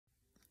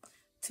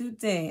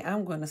Today,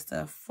 I'm going to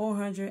stuff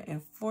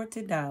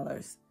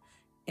 $440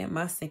 in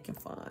my sinking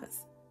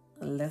funds.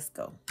 Let's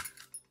go.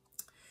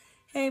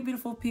 Hey,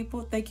 beautiful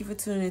people. Thank you for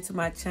tuning into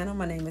my channel.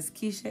 My name is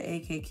Keycha,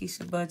 aka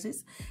Keycha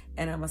Budgets,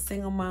 and I'm a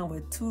single mom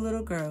with 2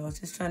 little girls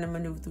just trying to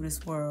maneuver through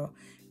this world.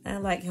 And I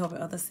like helping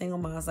other single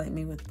moms like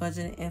me with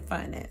budgeting and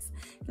finance.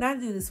 And I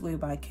do this way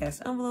by cash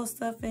envelope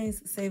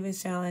stuffings,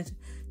 savings challenges,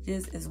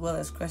 as well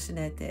as crushing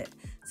that debt.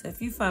 So if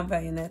you find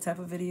value in that type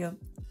of video,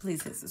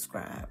 please hit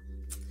subscribe.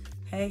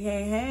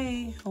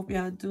 Hey. Hope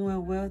y'all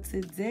doing well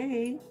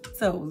today.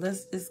 So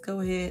let's just go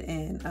ahead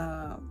and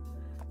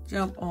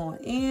jump on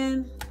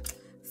in.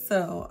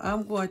 So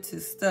I'm going to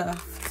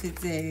stuff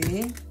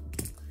today,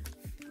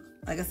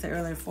 like I said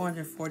earlier,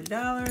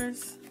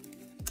 $440.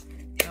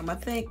 I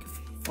think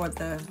for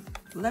the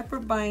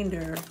leopard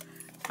binder,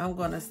 I'm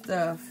going to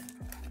stuff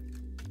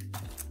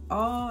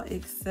all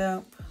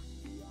except,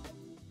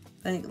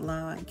 I think,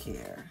 lawn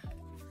care.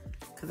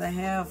 Because I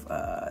have,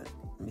 let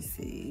me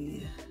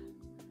see,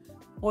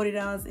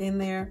 $40 in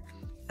there.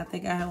 I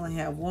think I only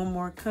have one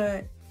more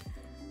cut.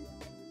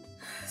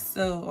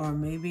 So, or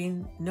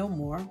maybe no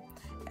more.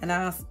 And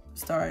I'll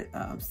start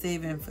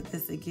saving for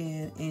this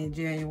again in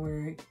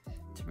January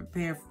to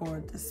prepare for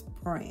the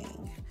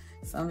spring.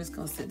 So I'm just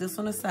going to set this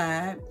on the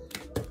side,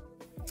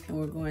 and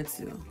we're going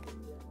to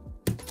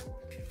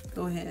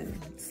go ahead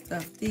and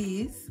stuff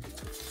these.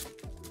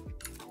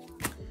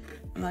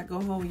 I'm not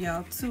going to hold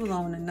y'all too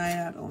long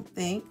tonight, I don't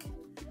think.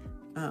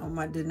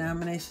 My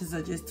denominations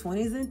are just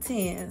 20s and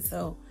 10s,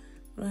 so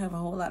we don't have a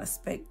whole lot of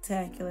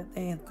spectacular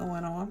things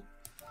going on.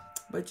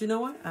 But you know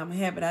what? I'm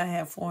happy that I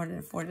have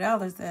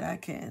 $440 that I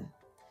can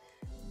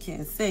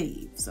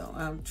save. So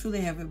I'm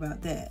truly happy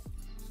about that.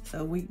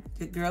 So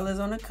the girl is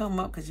on the come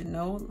up, because you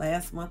know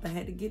last month I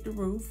had to get the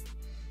roof.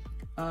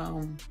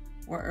 Or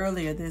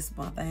earlier this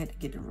month I had to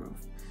get the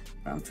roof.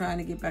 But I'm trying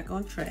to get back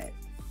on track.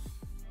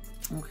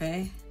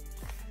 Okay.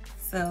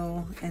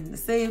 So, and to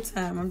save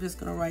time, I'm just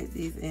gonna write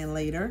these in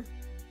later.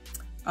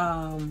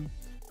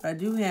 I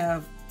do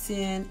have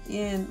 10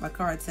 in my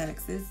car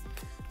taxes.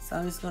 So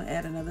I'm just gonna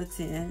add another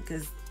 10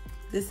 because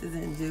this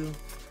isn't due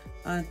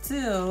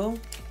until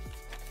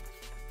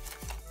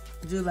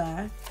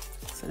July.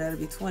 So that'll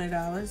be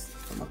 $20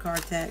 for my car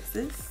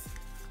taxes.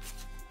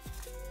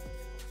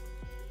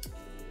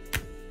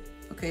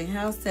 Okay,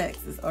 house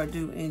taxes are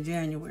due in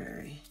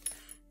January.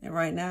 And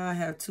right now I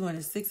have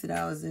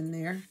 $260 in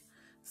there.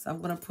 So I'm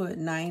gonna put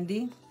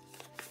 90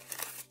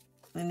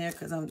 in there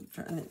because I'm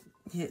trying to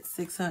hit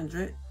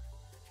 600.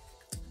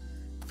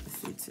 Let's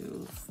see,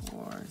 2,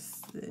 4,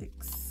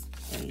 6,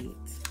 8.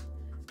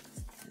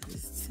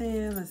 It's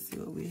 10. Let's see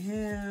what we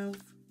have.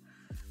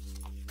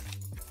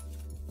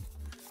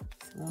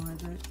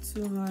 100,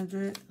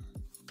 200,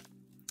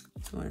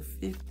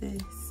 250,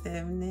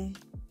 70,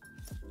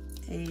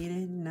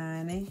 80,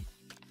 90,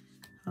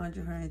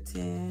 100,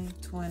 110,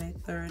 20,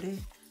 30,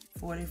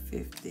 40,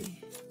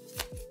 50.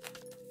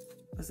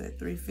 Was that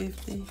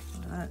 350?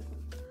 I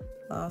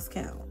lost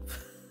count.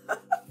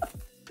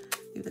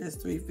 If that's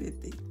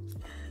 350.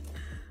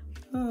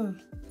 Oh.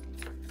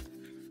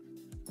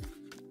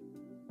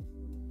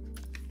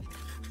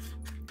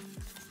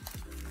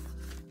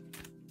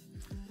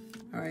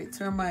 All right,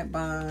 termite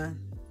bond.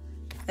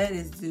 That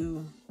is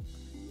due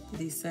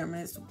December.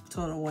 It's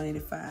total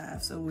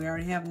 185. So we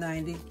already have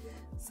 90.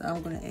 So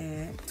I'm gonna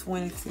add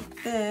 20 to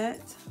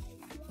that.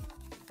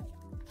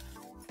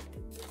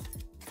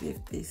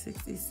 50,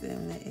 60,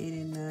 70,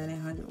 80, 90,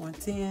 100,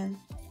 110.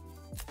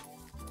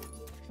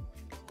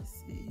 Let's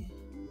see.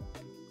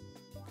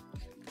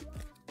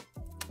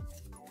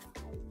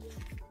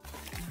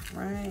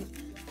 All right.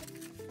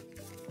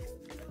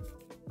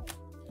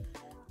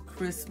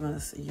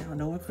 Christmas. Y'all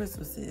know what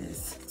Christmas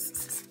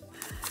is.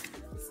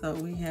 So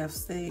we have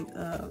saved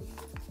up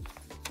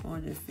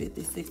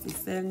 150, 60,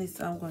 70.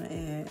 So I'm going to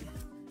add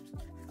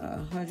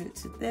 100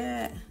 to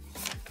that.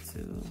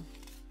 2,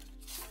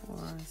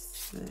 4,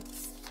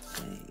 6,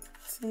 8,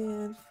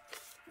 10.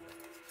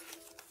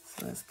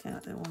 So let's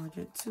count that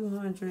 100,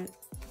 200,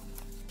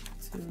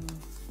 2,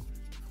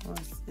 4,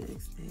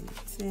 6, 8,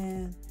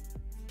 10,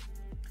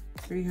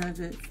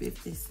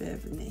 350,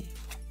 70.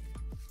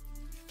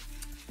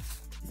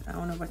 I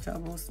don't know about y'all,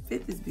 those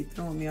 50s be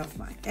throwing me off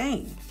my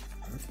game.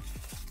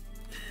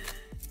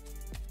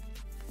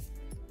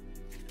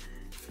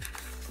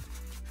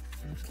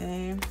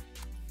 Okay.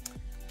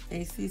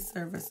 AC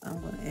service, I'm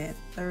going to add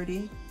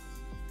 30.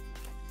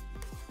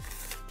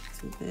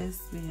 To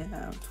this, we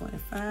have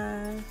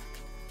 25,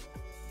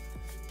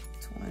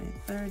 20,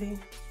 30,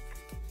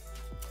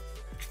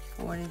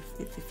 40,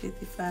 50,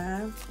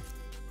 55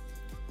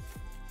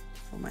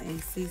 for my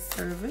AC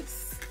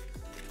service.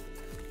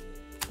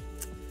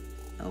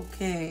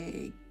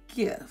 Okay,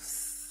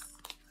 gifts.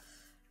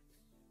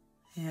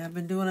 Yeah, I've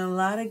been doing a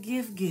lot of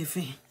gift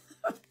giving.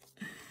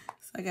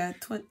 So I got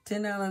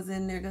 $10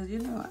 in there because, you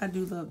know, I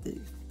do love the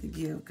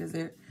give because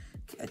there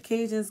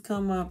occasions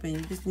come up and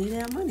you just need to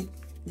have money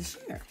to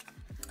share.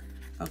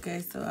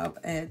 Okay, so I'll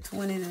add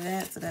 20 to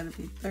that, so that'll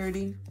be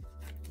 30.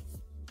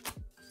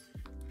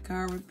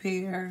 Car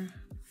repair.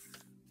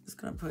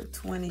 Just gonna put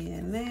 20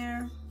 in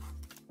there.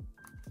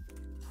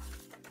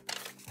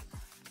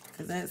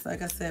 Because that's,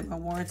 like I said, my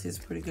warranty is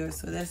pretty good.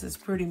 So this is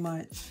pretty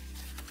much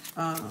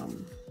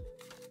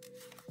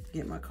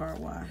get my car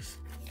washed.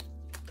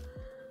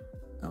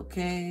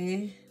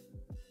 Okay.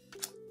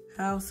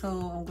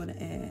 Household, I'm gonna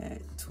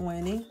add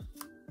 20.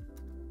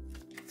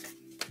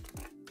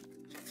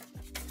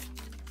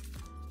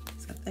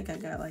 So I think I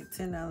got like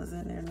 $10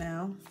 in there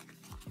now.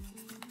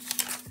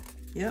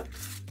 Yep.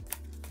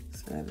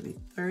 So that'll be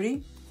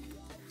 30.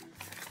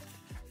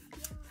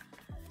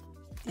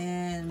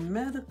 And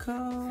medical,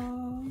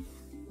 I'm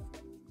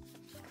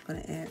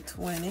gonna add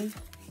 20.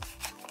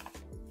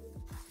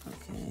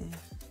 Okay.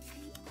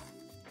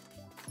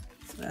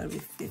 So that'll be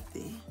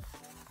 50.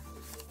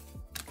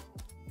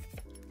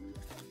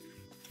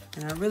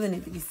 And I really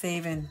need to be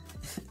saving,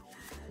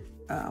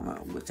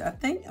 which I'm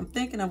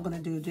thinking I'm gonna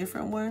do a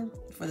different one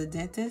for the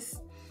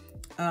dentist,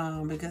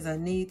 because I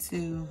need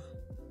to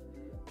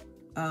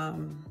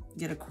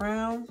get a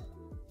crown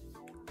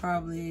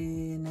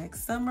probably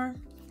next summer.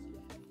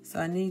 So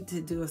I need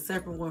to do a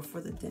separate one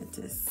for the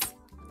dentist.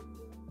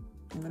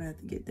 I'm gonna have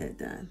to get that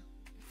done.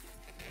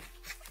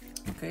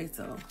 Okay,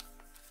 so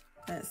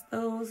that's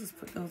those. Let's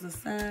put those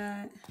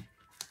aside.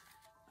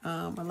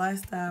 A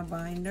lifestyle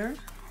binder.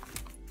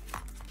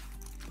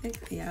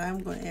 Yeah, I'm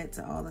going to add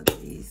to all of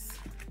these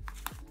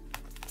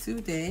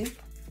today.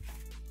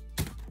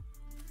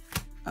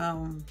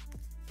 My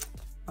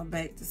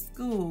back to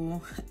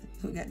school,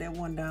 we got that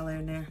 $1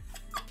 in there.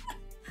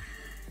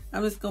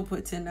 I'm just going to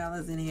put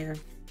 $10 in here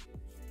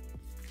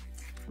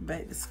for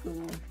back to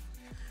school.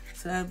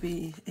 So that'll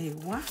be a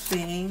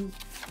whopping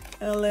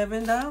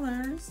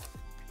 $11.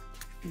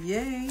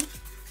 Yay.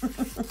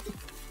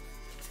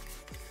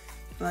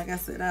 Like I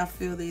said, I'll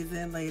fill these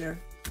in later.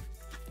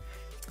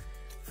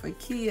 For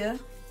Keycha,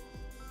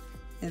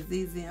 it's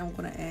easy. I'm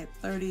going to add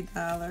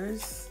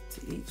 $30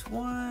 to each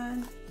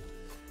one.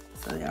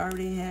 So they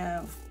already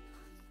have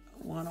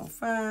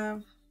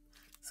 105.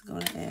 So I'm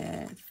going to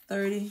add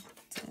 30,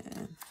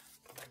 10,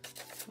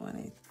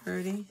 20,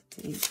 30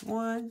 to each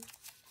one.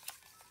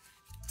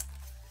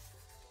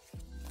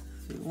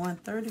 So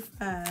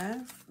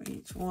 135 for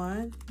each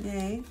one.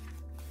 Yay.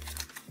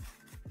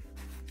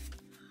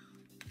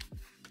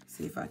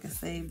 See if I can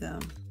save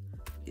them.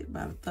 Get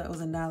about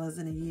 $1,000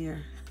 in a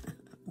year.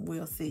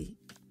 We'll see.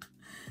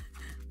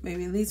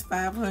 Maybe at least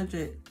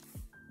 500.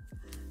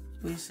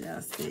 We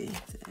shall see.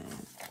 10,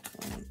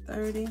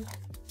 20, 30.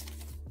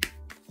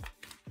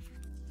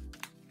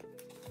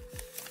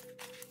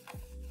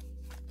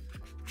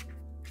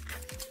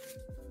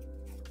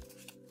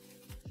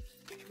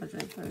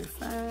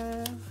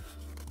 $135.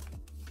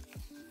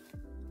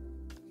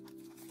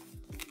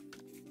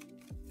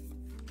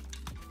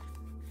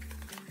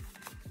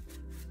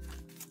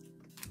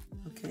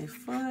 Okay,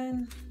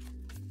 fun.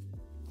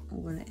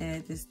 I'm going to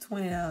add just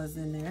 $20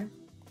 in there.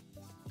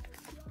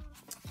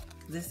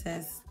 This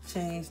has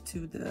changed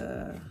to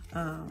the,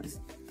 it's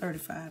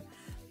 35.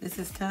 This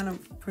has kind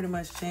of pretty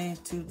much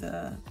changed to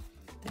the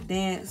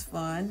dance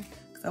fund.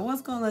 Because I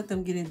was going to let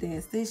them get in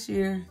dance this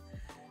year.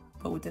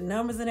 But with the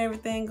numbers and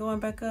everything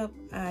going back up,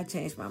 I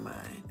changed my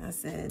mind. I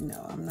said,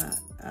 no, I'm not.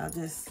 I'll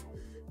just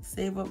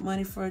save up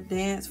money for a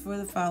dance for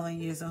the following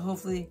year. So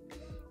hopefully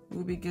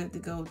we'll be good to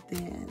go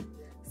then.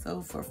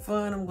 So for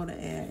fun, I'm going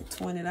to add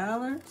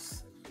 $20.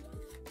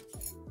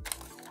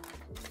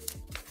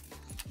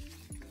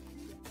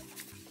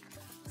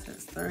 So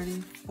that's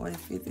 30, 40,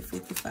 50,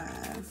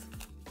 55.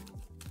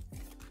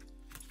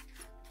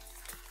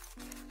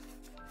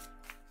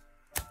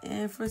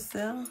 And for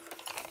self,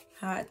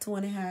 hot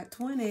 20, hot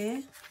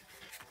 20.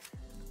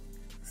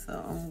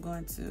 So I'm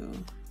going to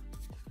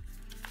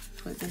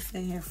put this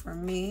in here for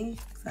me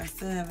because I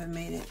still haven't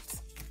made it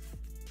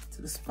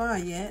to the spa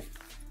yet.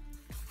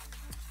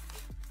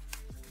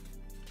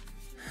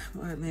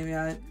 Or maybe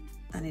I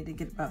need to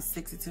get about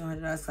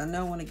 $6,200. I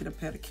know I want to get a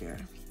pedicure.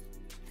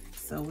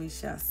 So we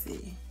shall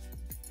see.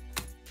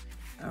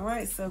 All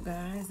right, so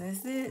guys,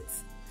 that's it.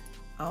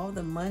 All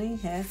the money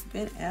has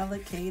been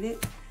allocated.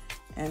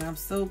 And I'm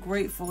so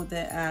grateful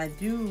that I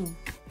do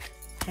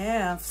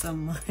have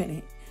some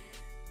money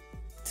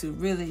to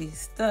really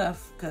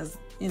stuff. Because,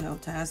 you know,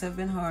 times have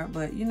been hard.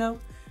 But, you know,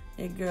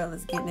 your girl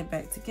is getting it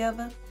back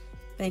together.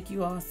 Thank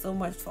you all so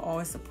much for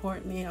always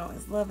supporting me,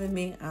 always loving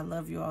me. I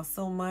love you all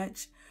so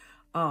much.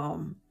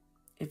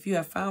 If you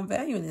have found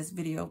value in this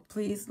video,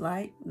 please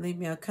like, leave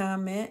me a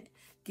comment,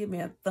 give me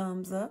a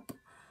thumbs up,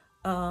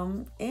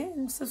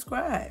 and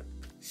subscribe.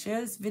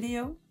 Share this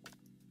video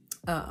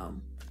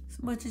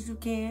as much as you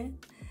can.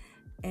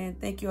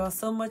 And thank you all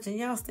so much. And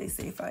y'all stay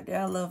safe out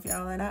there. I love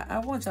y'all. And I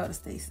want y'all to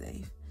stay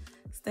safe.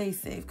 Stay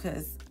safe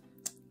because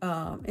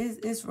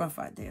it's rough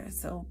out there.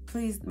 So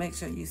please make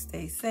sure you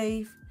stay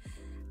safe.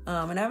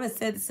 And I haven't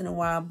said this in a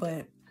while,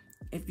 but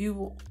if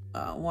you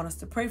want us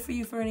to pray for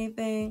you for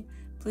anything,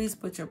 please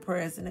put your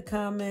prayers in the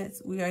comments.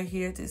 We are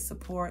here to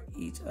support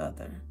each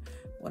other.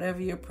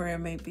 Whatever your prayer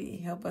may be,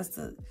 help us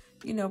to,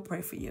 you know,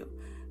 pray for you.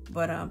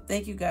 But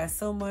thank you guys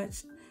so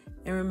much.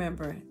 And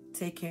remember,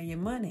 take care of your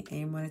money and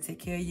your money take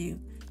care of you.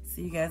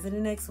 See you guys in the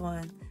next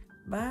one.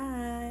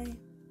 Bye.